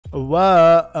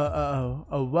Whoa.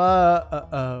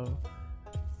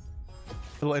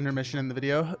 Little intermission in the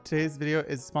video. Today's video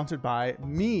is sponsored by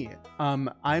me.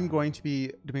 I'm going to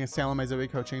be doing a sale on my Zoe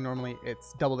coaching. Normally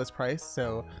it's double this price.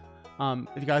 So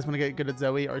if you guys want to get good at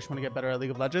Zoe or just want to get better at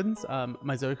League of Legends,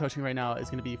 my Zoe coaching right now is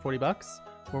going to be $40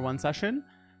 for one session.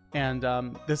 And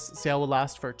this sale will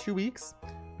last for 2 weeks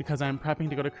because I'm prepping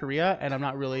to go to Korea and I'm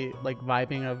not really like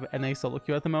vibing of NA solo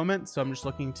queue at the moment. So I'm just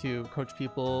looking to coach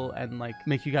people and like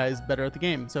make you guys better at the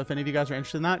game. So if any of you guys are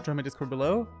interested in that, join my Discord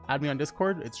below, add me on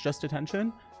Discord. It's just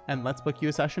Detention, and let's book you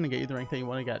a session and get you the rank that you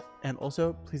want to get. And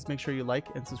also please make sure you like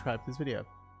and subscribe to this video.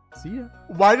 See ya.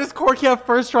 Why does Corky have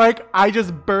first strike? I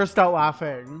just burst out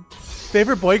laughing.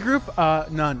 Favorite boy group?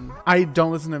 None. I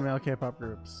don't listen to male K-pop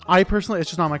groups. I personally, it's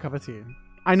just not my cup of tea.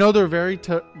 I know they're very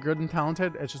good and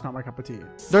talented. It's just not my cup of tea.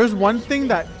 There's one thing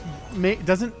that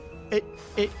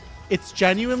it's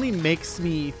genuinely makes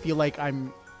me feel like I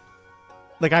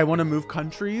want to move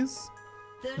countries.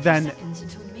 Then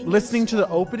listening to the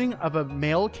opening of a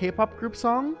male K-pop group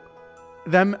song,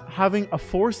 them having a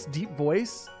forced deep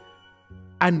voice,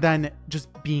 and then just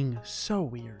being so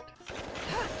weird.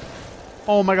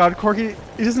 Oh my God, Corky,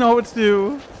 he doesn't know what to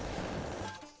do.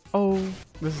 Oh,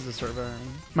 this is disturbing.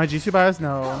 My Jisoo bias?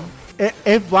 No.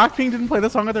 If Blackpink didn't play the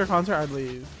song at their concert, I'd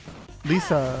leave.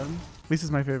 Lisa's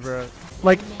my favorite.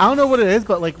 Like, I don't know what it is,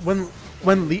 but like when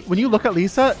you look at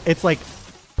Lisa, it's like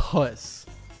puss.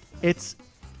 It's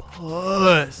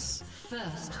puss.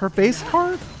 Her base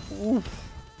card? Oof.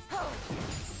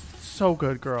 So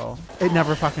good, girl. It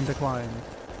never fucking declined.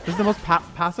 This is the most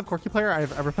passive Corky player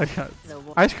I've ever played against.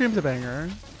 Ice Cream's a banger.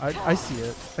 I see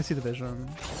it. I see the vision.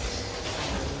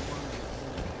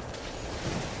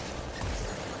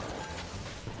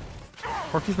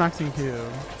 Corky's maxing Q.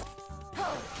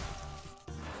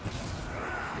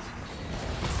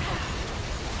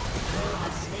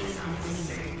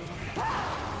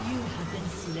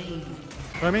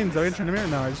 What I mean, Zoe and Tryndamere?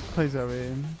 No, I just play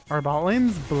Zoe. Our bot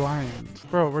lane's blind.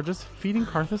 Bro, we're just feeding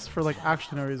Karthus for like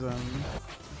actually no reason.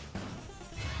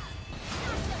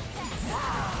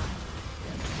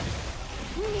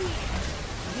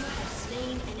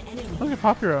 Look at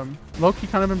Popurum. Low-key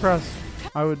kind of impressed.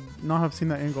 I would not have seen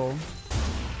that angle.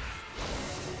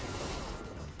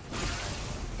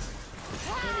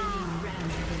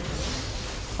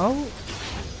 Oh.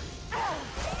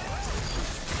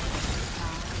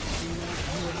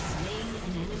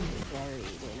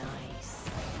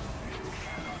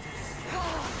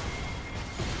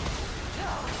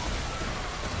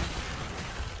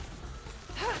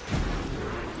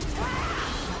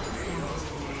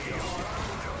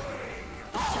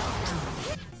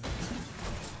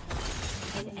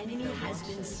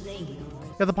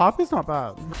 Yeah, the Poppy's not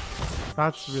bad.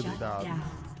 That's really bad.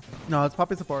 No, it's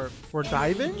Poppy support. We're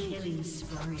diving?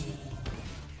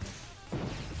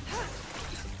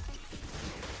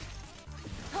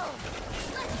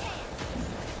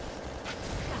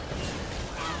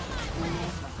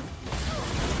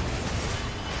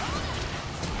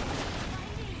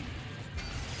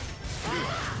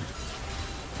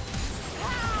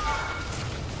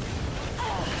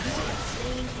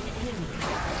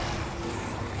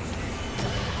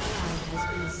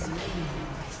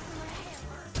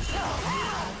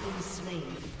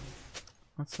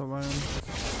 That's so lame.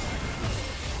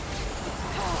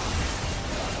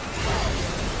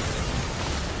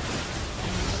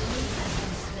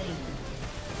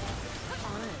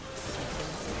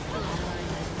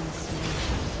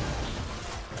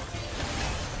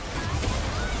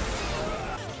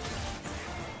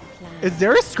 Is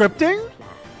there a scripting?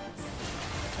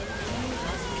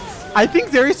 I think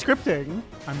Zeri's scripting.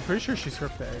 I'm pretty sure she's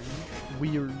scripting.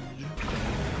 Weird.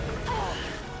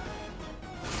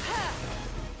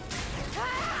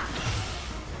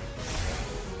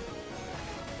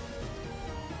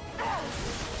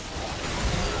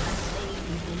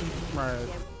 Right.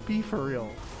 Be for real.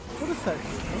 What is that?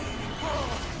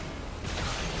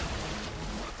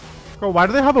 Bro, why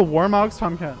do they have a Warmog's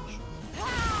Tom Kench?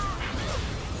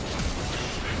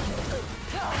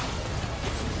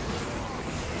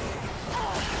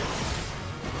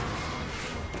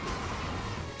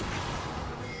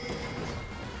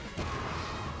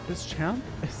 This champ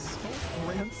is so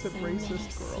rancid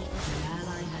racist, girl. An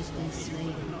ally has been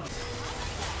slain.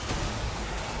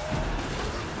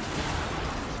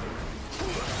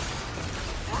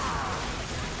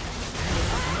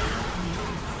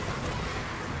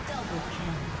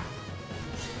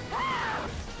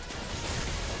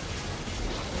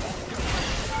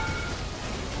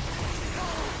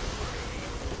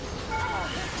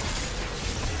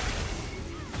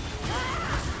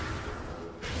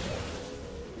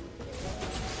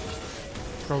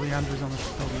 Oleander's on the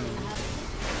screen.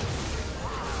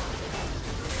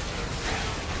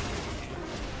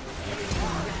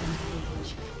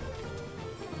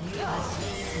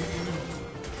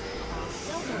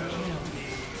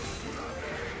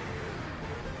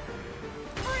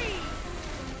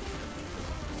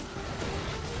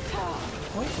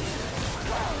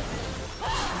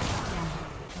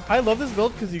 I love this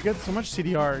build because you get so much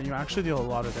CDR and you actually deal a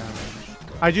lot of damage.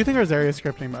 I do think our Zarya is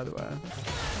scripting, by the way.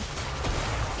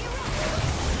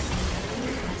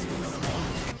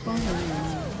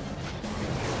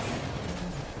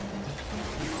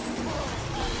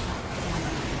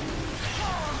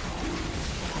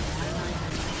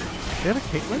 They have a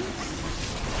Caitlyn?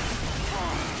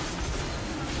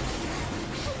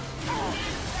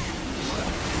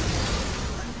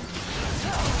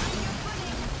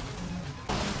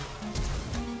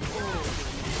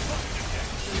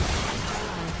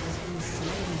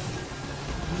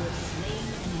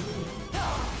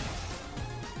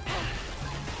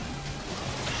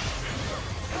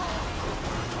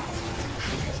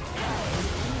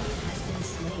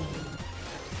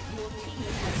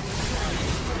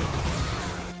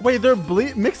 Wait, they're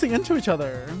mixing into each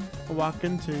other. Walk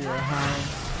into your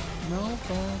house.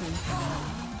 Nobody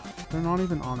can. They're not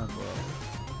even on it, bro.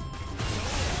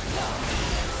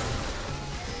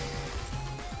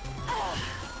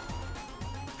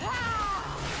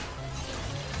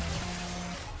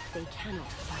 They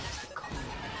cannot fight the cold.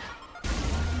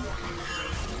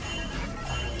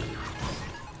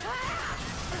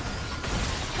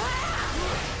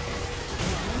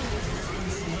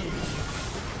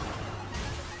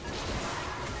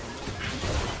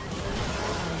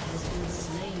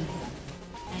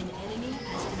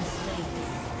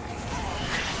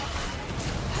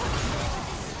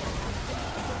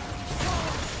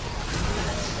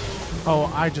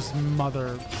 Oh, I just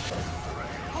mother.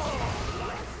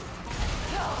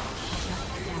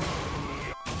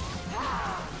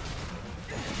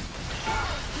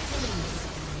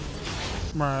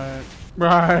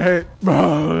 Right.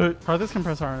 Karthus can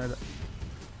press R on it.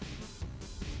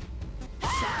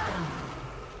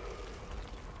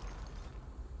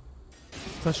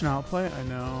 Such an outplay, I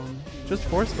know. Just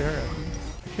force Baron.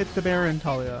 Hit the Baron,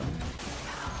 Talia.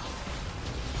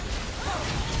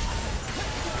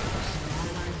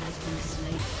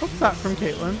 What's that from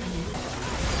Caitlyn?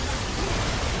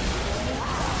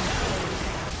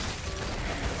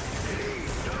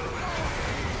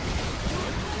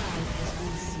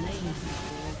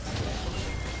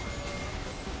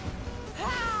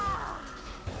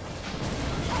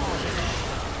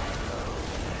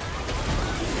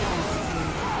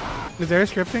 Is there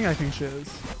scripting? I think she is.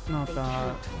 Not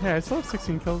that. Hey, I still have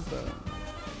 16 kills though.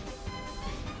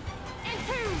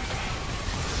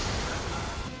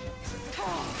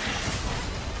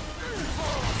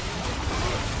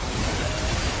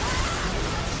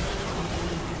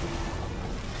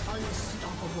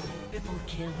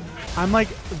 I'm like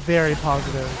very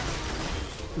positive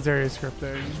Zarya is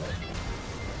scripting.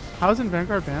 How isn't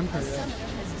Vanguard banned for you?